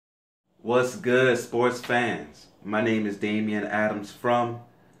What's good, sports fans? My name is Damian Adams from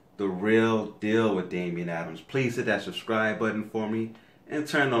The Real Deal with Damian Adams. Please hit that subscribe button for me and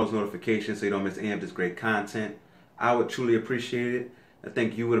turn on those notifications so you don't miss any of this great content. I would truly appreciate it. I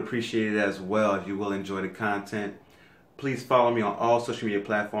think you would appreciate it as well if you will enjoy the content. Please follow me on all social media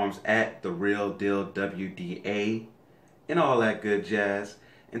platforms at The Real Deal WDA and all that good jazz.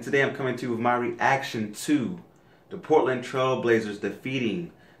 And today I'm coming to you with my reaction to the Portland Trailblazers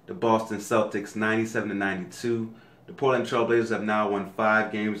defeating the Boston Celtics 97-92. The Portland Trailblazers have now won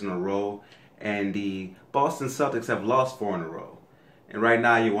 5 games in a row, and the Boston Celtics have lost 4 in a row. And right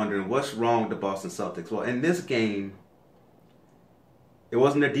now you're wondering, what's wrong with the Boston Celtics? Well, in this game, it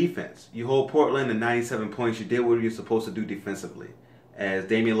wasn't their defense. You hold Portland to 97 points, you did what you're supposed to do defensively. As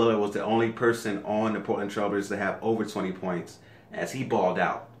Damian Lillard was the only person on the Portland Trailblazers to have over 20 points, as he balled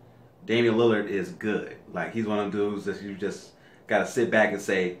out. Damian Lillard is good. Like, he's one of those that you just got to sit back and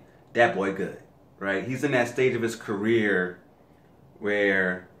say, that boy good, right? He's in that stage of his career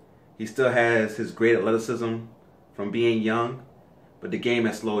where he still has his great athleticism from being young, but the game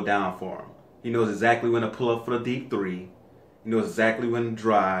has slowed down for him. He knows exactly when to pull up for the deep three. He knows exactly when to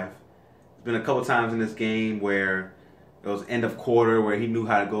drive. There's been a couple times in this game where it was end of quarter where he knew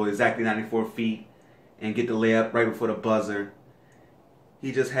how to go exactly 94 feet and get the layup right before the buzzer.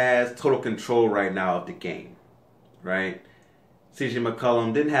 He just has total control right now of the game, right? CJ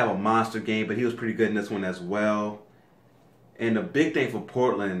McCollum didn't have a monster game, but he was pretty good in this one as well. And the big thing for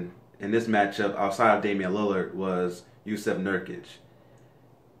Portland in this matchup, outside of Damian Lillard, was Jusuf Nurkic.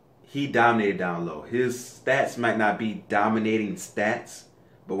 He dominated down low. His stats might not be dominating stats,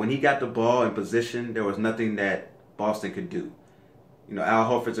 but when he got the ball in position, there was nothing that Boston could do. You know,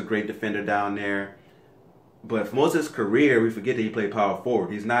 Al Horford's a great defender down there. But for most of his career, we forget that he played power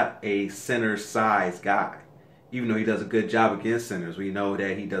forward. He's not a center-size guy. Even though he does a good job against centers. We know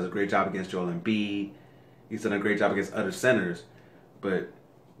that he does a great job against Joel Embiid. He's done a great job against other centers. But,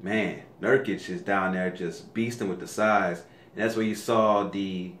 man, Nurkic is down there just beasting with the size. And that's where you saw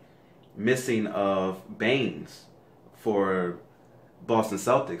the missing of Baines for Boston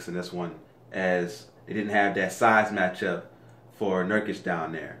Celtics in this one, as they didn't have that size matchup for Nurkic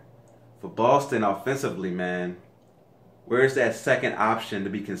down there. For Boston offensively, man, where's that second option to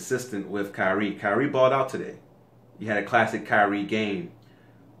be consistent with Kyrie? Kyrie balled out today. You had a classic Kyrie game.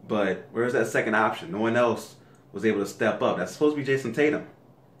 But where's that second option? No one else was able to step up. That's supposed to be Jason Tatum.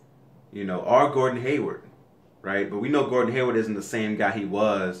 You know, or Gordon Hayward, right? But we know Gordon Hayward isn't the same guy he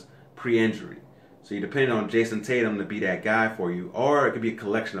was pre-injury. So you're depending on Jason Tatum to be that guy for you. Or it could be a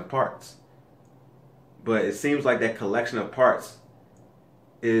collection of parts. But it seems like that collection of parts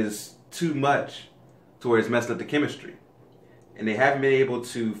is too much to where it's messing up the chemistry. And they haven't been able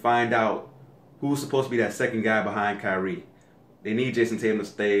to find out who's supposed to be that second guy behind Kyrie. They need Jason Tatum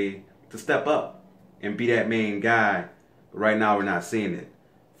to step up and be that main guy. But right now we're not seeing it.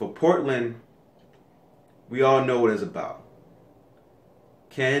 For Portland, we all know what it's about.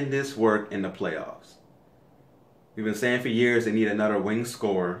 Can this work in the playoffs? We've been saying for years they need another wing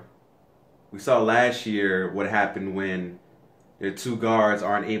scorer. We saw last year what happened when their 2 guards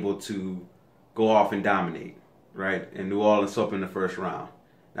aren't able to go off and dominate, right? And New Orleans swept in the first round.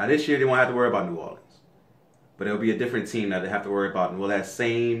 Now this year they won't have to worry about New Orleans. But it'll be a different team that they have to worry about. And will that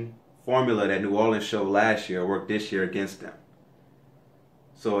same formula that New Orleans showed last year work this year against them?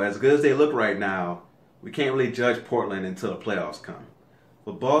 So as good as they look right now, we can't really judge Portland until the playoffs come.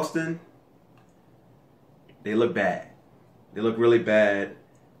 For Boston, they look bad. They look really bad.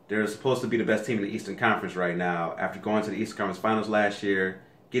 They're supposed to be the best team in the Eastern Conference right now after going to the Eastern Conference Finals last year,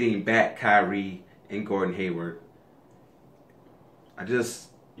 getting back Kyrie and Gordon Hayward.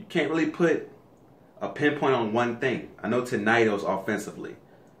 You can't really put a pinpoint on one thing. I know tonight it was offensively.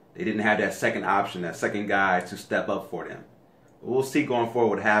 They didn't have that second option, that second guy to step up for them. But we'll see going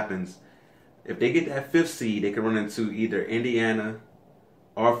forward what happens. If they get that 5th seed, they can run into either Indiana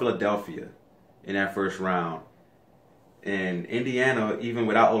or Philadelphia in that first round. And Indiana, even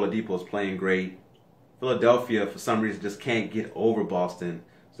without Oladipo, is playing great. Philadelphia, for some reason, just can't get over Boston.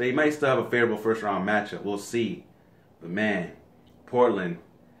 So they might still have a favorable first-round matchup. We'll see. But, man, Portland,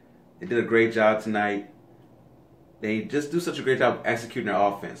 they did a great job tonight. They just do such a great job of executing their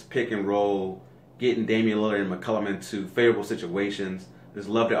offense. Pick and roll, getting Damian Lillard and McCollum into favorable situations. Just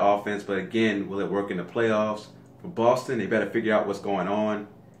love their offense. But, again, will it work in the playoffs? For Boston, they better figure out what's going on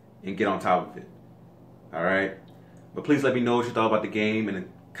and get on top of it. All right? But please let me know what you thought about the game in the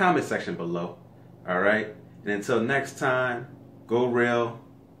comment section below. All right? And until next time, go real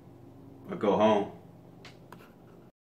or go home.